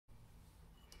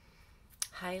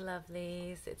Hi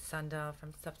lovelies, it's Sandal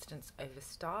from Substance Over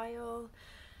Style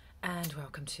and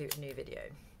welcome to a new video.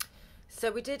 So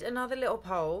we did another little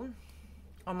poll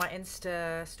on my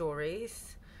Insta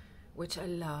stories, which I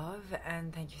love,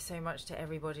 and thank you so much to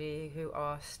everybody who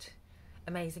asked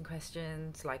amazing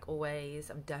questions. Like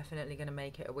always, I'm definitely going to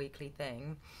make it a weekly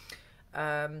thing.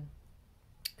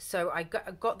 So I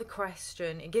got the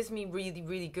question. It gives me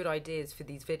really good ideas for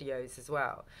these videos as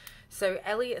well. So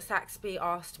Elliot Saxby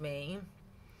asked me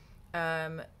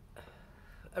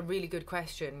a really good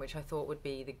question, which I thought would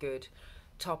be the good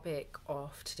topic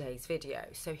of today's video.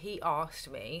 So he asked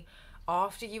me,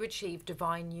 after you achieve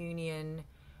divine union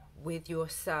with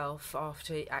yourself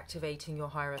after activating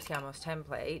your Hieros Gamos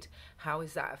template, how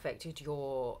has that affected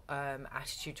your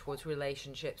attitude towards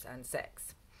relationships and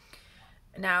sex?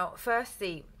 Now,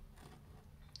 firstly,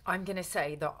 I'm going to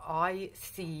say that I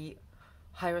see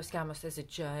Hieros Gamos as a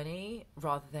journey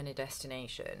rather than a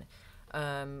destination.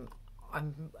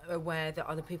 I'm aware that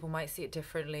other people might see it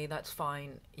differently. That's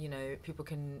fine. You know, people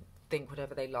can think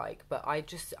whatever they like, but I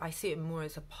see it more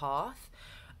as a path.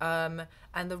 And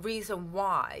the reason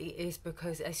why is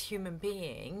because as human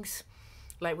beings,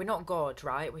 like, we're not God,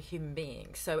 right? We're human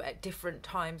beings. So at different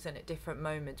times and at different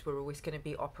moments, we're always going to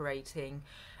be operating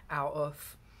out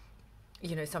of,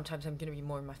 you know, sometimes I'm going to be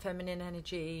more in my feminine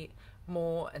energy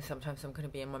more, and sometimes I'm going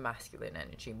to be in my masculine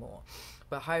energy more.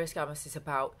 But Hieros Gamos is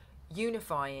about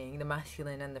unifying the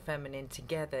masculine and the feminine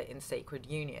together in sacred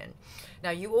union. Now,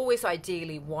 you always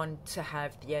ideally want to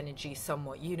have the energy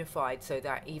somewhat unified, so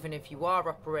that even if you are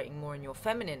operating more in your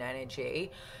feminine energy,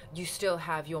 you still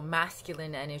have your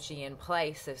masculine energy in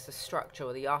place as the structure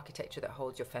or the architecture that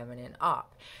holds your feminine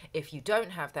up. If you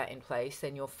don't have that in place,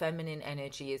 then your feminine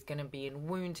energy is going to be in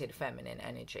wounded feminine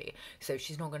energy. So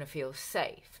she's not going to feel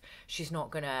safe. She's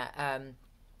not going to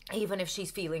even if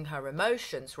she's feeling her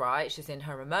emotions, right? She's in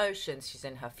her emotions, she's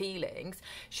in her feelings.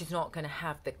 She's not going to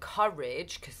have the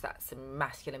courage, because that's a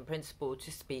masculine principle,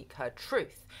 to speak her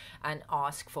truth and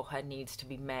ask for her needs to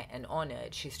be met and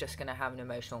honored. She's just going to have an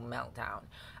emotional meltdown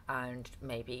and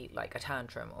maybe like a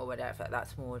tantrum or whatever.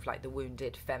 That's more of like the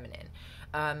wounded feminine.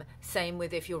 Same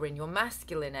with if you're in your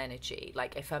masculine energy.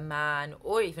 Like if a man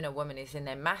or even a woman is in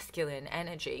their masculine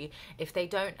energy, if they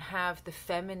don't have the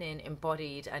feminine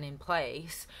embodied and in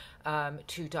place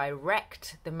to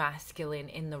direct the masculine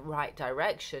in the right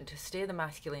direction, to steer the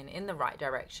masculine in the right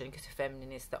direction, because the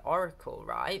feminine is the oracle,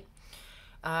 right?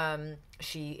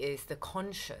 She is the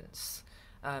conscience.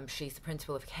 She's the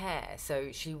principle of care,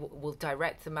 so she will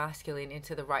direct the masculine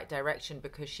into the right direction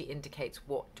because she indicates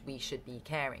what we should be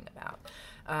caring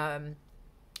about.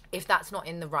 If that's not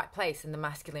in the right place and the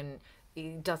masculine,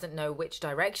 he doesn't know which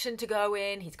direction to go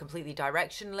in, he's completely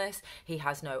directionless, he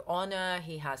has no honor,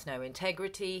 he has no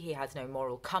integrity, he has no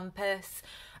moral compass.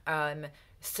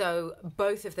 So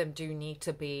both of them do need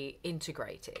to be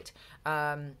integrated.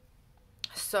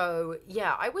 So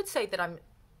yeah, I would say that I'm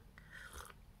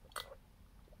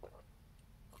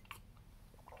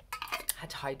had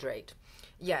to hydrate.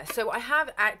 Yeah, so I have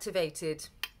activated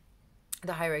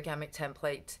the hierogamic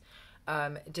template.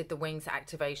 Did the wings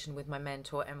activation with my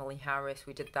mentor Emily Harris.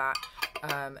 We did that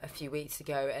a few weeks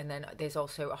ago, and then there's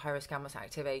also a Hieros Gamos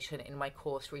activation in my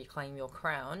course Reclaim Your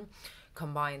Crown,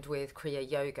 combined with Kriya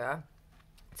Yoga.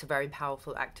 It's a very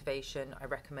powerful activation. I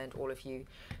recommend all of you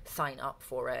sign up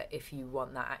for it if you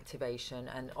want that activation.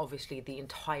 And obviously the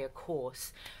entire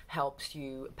course helps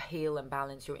you heal and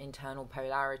balance your internal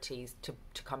polarities to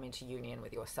come into union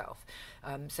with yourself.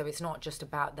 So it's not just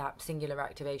about that singular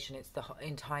activation, it's the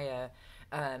entire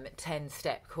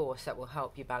 10-step course that will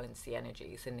help you balance the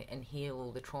energies and heal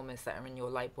all the traumas that are in your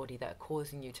light body that are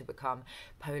causing you to become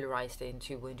polarized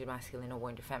into wounded masculine or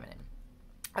wounded feminine.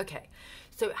 Okay,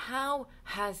 so how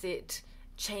has it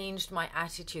changed my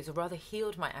attitudes, or rather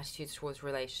healed my attitudes towards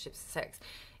relationships and sex?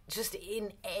 Just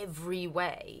in every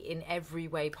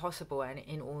way possible, and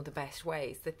in all the best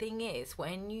ways. The thing is,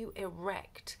 when you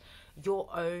erect your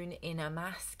own inner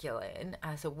masculine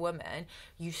as a woman,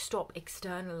 you stop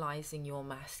externalizing your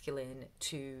masculine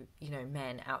to, you know,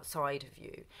 men outside of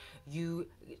you. You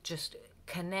just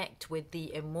connect with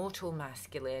the immortal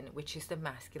masculine, which is the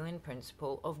masculine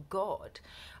principle of God,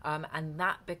 and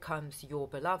that becomes your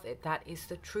beloved. That is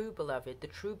the true beloved. The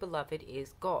true beloved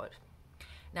is God.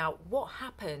 Now, what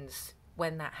happens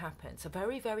when that happens? A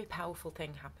very powerful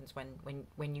thing happens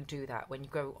when you do that, when you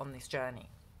go on this journey.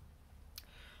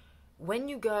 When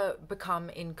you become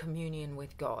in communion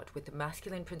with God, with the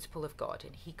masculine principle of God,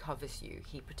 and he covers you,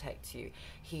 he protects you,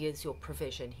 he is your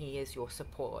provision, he is your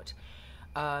support,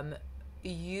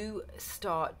 you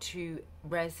start to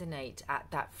resonate at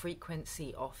that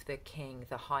frequency of the king,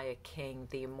 the higher king,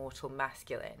 the immortal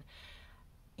masculine.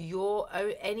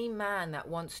 any man that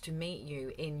wants to meet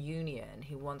you in union,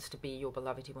 who wants to be your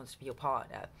beloved, who wants to be your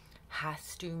partner,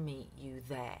 has to meet you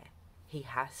there. He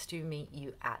has to meet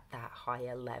you at that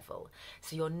higher level.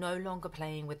 So you're no longer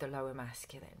playing with the lower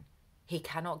masculine. He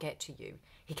cannot get to you.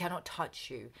 He cannot touch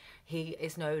you. He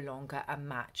is no longer a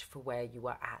match for where you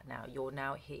are at now. You're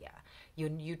now here.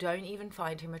 You don't even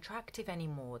find him attractive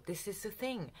anymore. This is the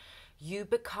thing. You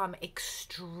become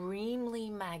extremely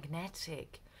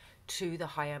magnetic to the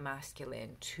higher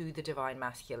masculine, to the divine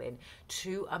masculine,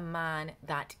 to a man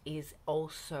that is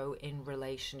also in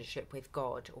relationship with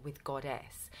God or with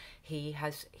Goddess. He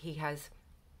has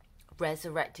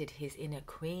resurrected his inner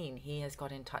queen. He has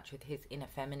got in touch with his inner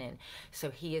feminine, so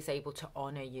he is able to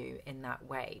honor you in that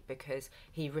way because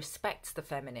he respects the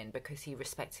feminine, because he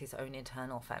respects his own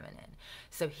internal feminine.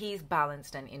 So he's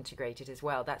balanced and integrated as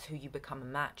well. That's who you become a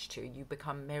match to. You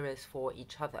become mirrors for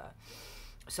each other.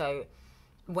 So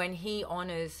when he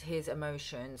honors his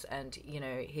emotions and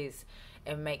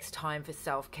makes time for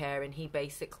self-care, and he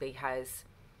basically has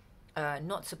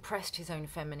not suppressed his own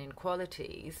feminine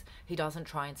qualities, he doesn't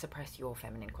try and suppress your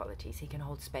feminine qualities. He can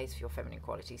hold space for your feminine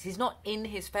qualities. He's not in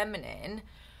his feminine.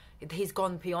 He's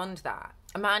gone beyond that.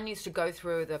 A man needs to go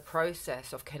through the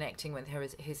process of connecting with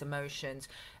his emotions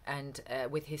and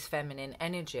with his feminine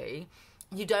energy.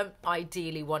 You don't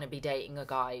ideally want to be dating a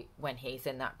guy when he's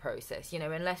in that process,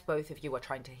 unless both of you are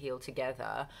trying to heal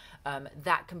together.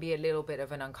 That can be a little bit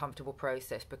of an uncomfortable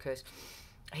process because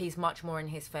he's much more in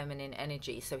his feminine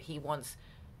energy. So he wants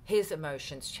his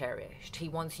emotions cherished. He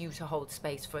wants you to hold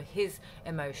space for his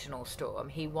emotional storm.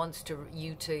 He wants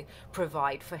you to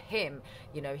provide for him.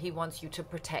 He wants you to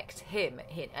protect him.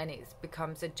 And it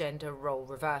becomes a gender role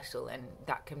reversal, and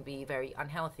that can be very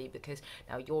unhealthy because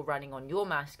now you're running on your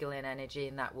masculine energy,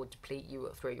 and that will deplete you,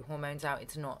 throw your hormones out.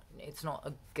 It's not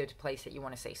a good place that you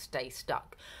want to stay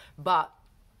stuck. But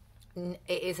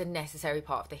it is a necessary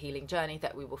part of the healing journey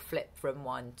that we will flip from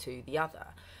one to the other.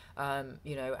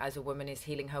 As a woman is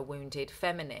healing her wounded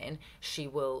feminine, she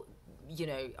will,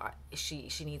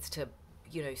 she needs to,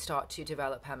 start to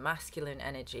develop her masculine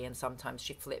energy, and sometimes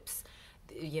she flips,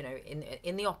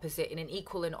 in the opposite, in an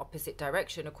equal and opposite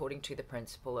direction according to the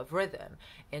principle of rhythm,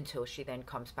 until she then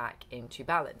comes back into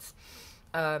balance.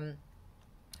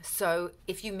 So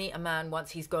if you meet a man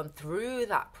once he's gone through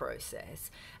that process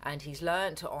and he's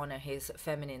learned to honor his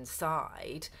feminine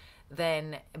side,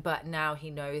 but now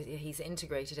he knows he's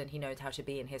integrated and he knows how to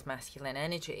be in his masculine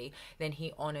energy, then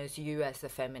he honors you as the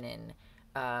feminine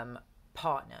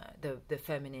partner, the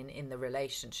feminine in the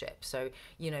relationship. So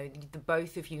the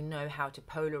both of you know how to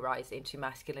polarize into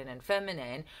masculine and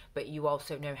feminine, but you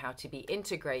also know how to be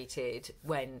integrated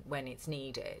when it's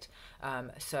needed.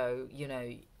 So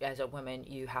as a woman,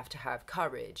 you have to have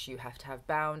courage, you have to have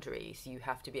boundaries, you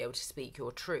have to be able to speak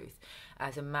your truth.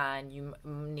 As a man, you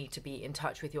need to be in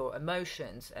touch with your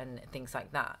emotions and things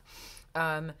like that.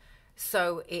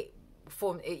 So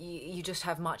you just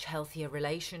have much healthier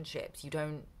relationships. You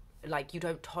don't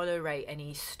tolerate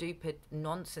any stupid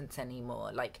nonsense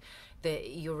anymore.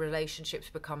 Your relationships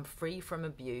become free from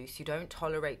abuse. You don't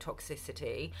tolerate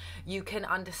toxicity. You can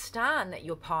understand that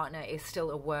your partner is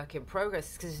still a work in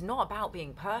progress, because it's not about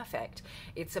being perfect.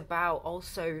 It's about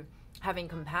also having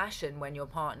compassion when your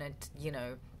partner,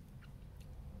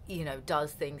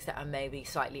 does things that are maybe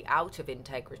slightly out of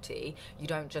integrity. You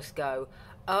don't just go,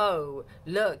 oh,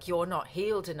 look, you're not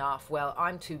healed enough. Well,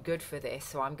 I'm too good for this,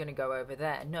 so I'm going to go over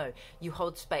there. No, you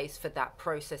hold space for that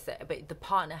process. But the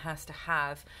partner has to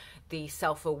have the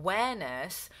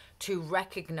self-awareness to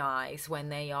recognize when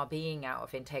they are being out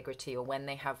of integrity, or when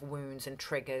they have wounds and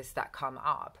triggers that come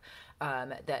up.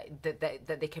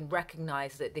 That they can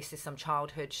recognize that this is some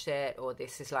childhood shit, or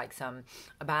this is some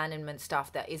abandonment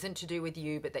stuff that isn't to do with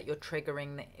you, but that you're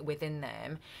triggering within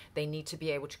them. They need to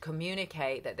be able to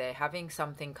communicate that they're having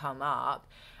something come up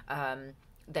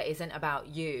that isn't about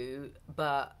you,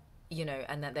 but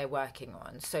and that they're working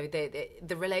on. So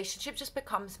the relationship just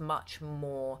becomes much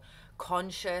more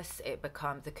conscious.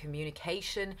 The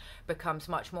communication becomes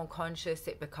much more conscious.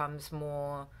 It becomes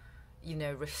more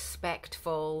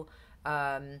respectful.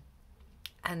 And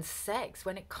sex,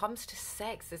 when it comes to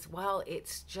sex as well,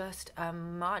 it's just a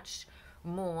much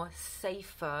more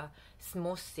safer,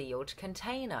 more sealed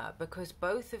container, because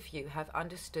both of you have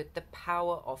understood the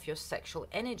power of your sexual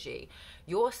energy.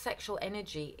 Your sexual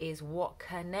energy is what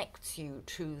connects you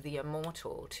to the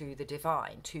immortal, to the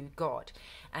divine, to God,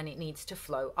 and it needs to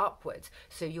flow upwards.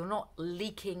 So you're not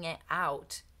leaking it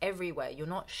out everywhere. You're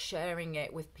not sharing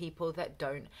it with people that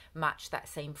don't match that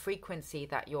same frequency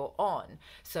that you're on.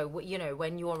 So, you know,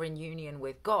 when you're in union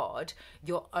with God,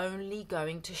 you're only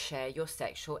going to share your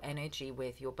sexual energy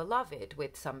with your beloved,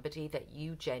 with somebody that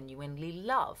you genuinely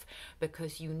love,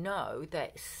 because you know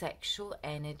that sexual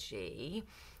energy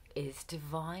is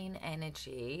divine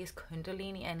energy, is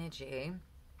Kundalini energy.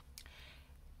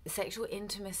 Sexual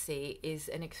intimacy is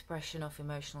an expression of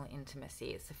emotional intimacy.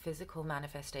 It's a physical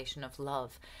manifestation of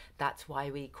love. That's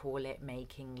why we call it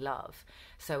making love.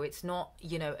 So it's not,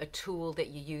 you know, a tool that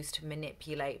you use to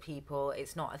manipulate people.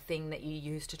 It's not a thing that you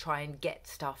use to try and get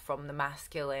stuff from the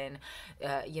masculine.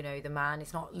 You know, the man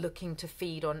is not looking to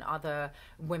feed on other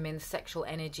women's sexual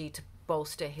energy to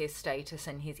bolster his status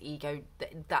and his ego.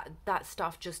 That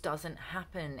stuff just doesn't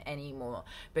happen anymore,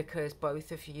 because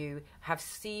both of you have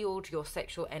sealed your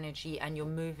sexual energy and you're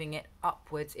moving it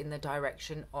upwards in the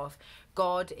direction of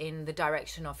God, in the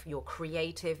direction of your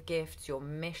creative gifts, your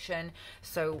mission.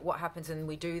 So what happens, and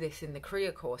we do this in the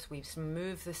Kriya course, we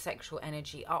move the sexual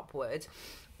energy upwards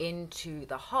into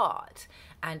the heart,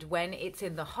 and when it's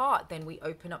in the heart, then we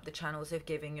open up the channels of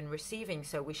giving and receiving,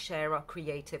 so we share our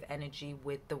creative energy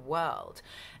with the world.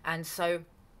 And so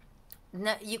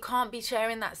you can't be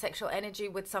sharing that sexual energy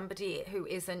with somebody who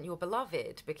isn't your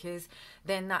beloved, because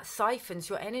then that siphons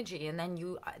your energy, and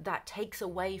then that takes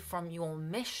away from your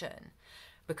mission,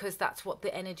 because that's what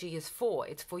the energy is for.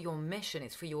 It's for your mission.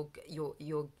 It's for your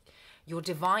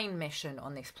divine mission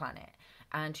on this planet.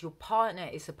 And your partner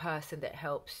is the person that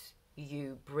helps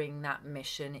you bring that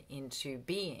mission into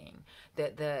being.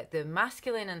 The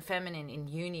masculine and feminine in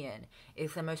union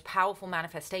is the most powerful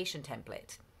manifestation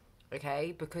template,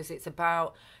 okay? Because it's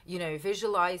about, you know,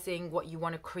 visualizing what you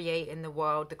want to create in the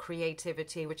world, the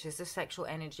creativity, which is the sexual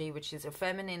energy, which is a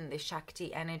feminine, the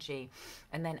Shakti energy,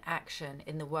 and then action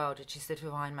in the world, which is the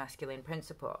divine masculine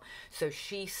principle. So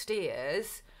she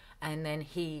steers, and then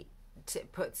he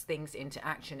puts things into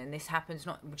action, and this happens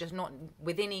not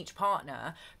within each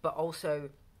partner, but also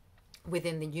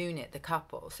within the unit, the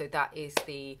couple. So that is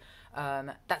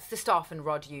that's the staff and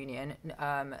rod union.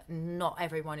 Not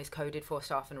everyone is coded for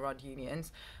staff and rod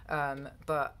unions,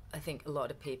 but I think a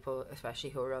lot of people, especially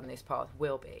who are on this path,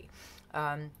 will be.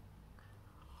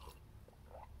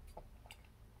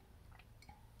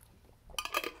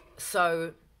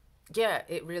 So yeah,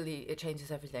 it changes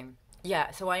everything.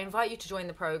 Yeah, so I invite you to join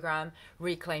the program,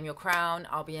 Reclaim Your Crown.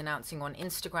 I'll be announcing on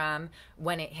Instagram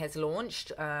when it has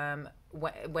launched.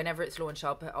 Whenever it's launched,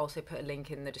 I'll also put a link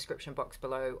in the description box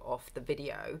below of the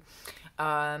video.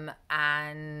 And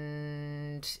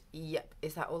yep,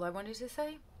 is that all I wanted to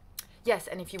say? Yes,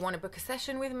 and if you want to book a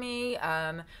session with me,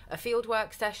 a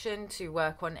fieldwork session to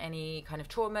work on any kind of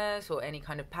traumas or any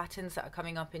kind of patterns that are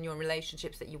coming up in your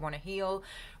relationships that you want to heal,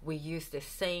 we use this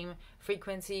same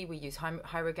frequency. We use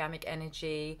hierogamic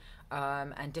energy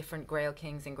and different Grail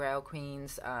Kings and Grail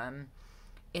Queens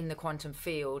in the quantum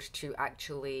field to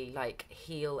actually like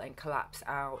heal and collapse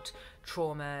out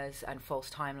traumas and false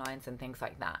timelines and things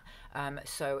like that.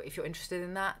 So if you're interested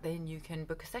in that, then you can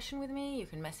book a session with me. You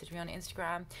can message me on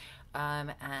Instagram.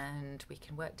 And we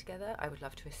can work together. I would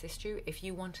love to assist you. If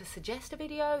you want to suggest a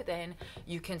video, then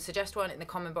you can suggest one in the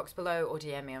comment box below, or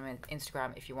DM me on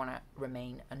Instagram if you want to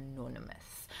remain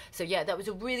anonymous. So yeah, that was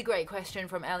a really great question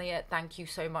from Elliot. Thank you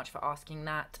so much for asking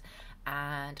that,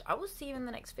 and I will see you in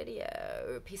the next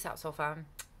video. Peace out, soul fam.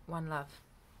 One love.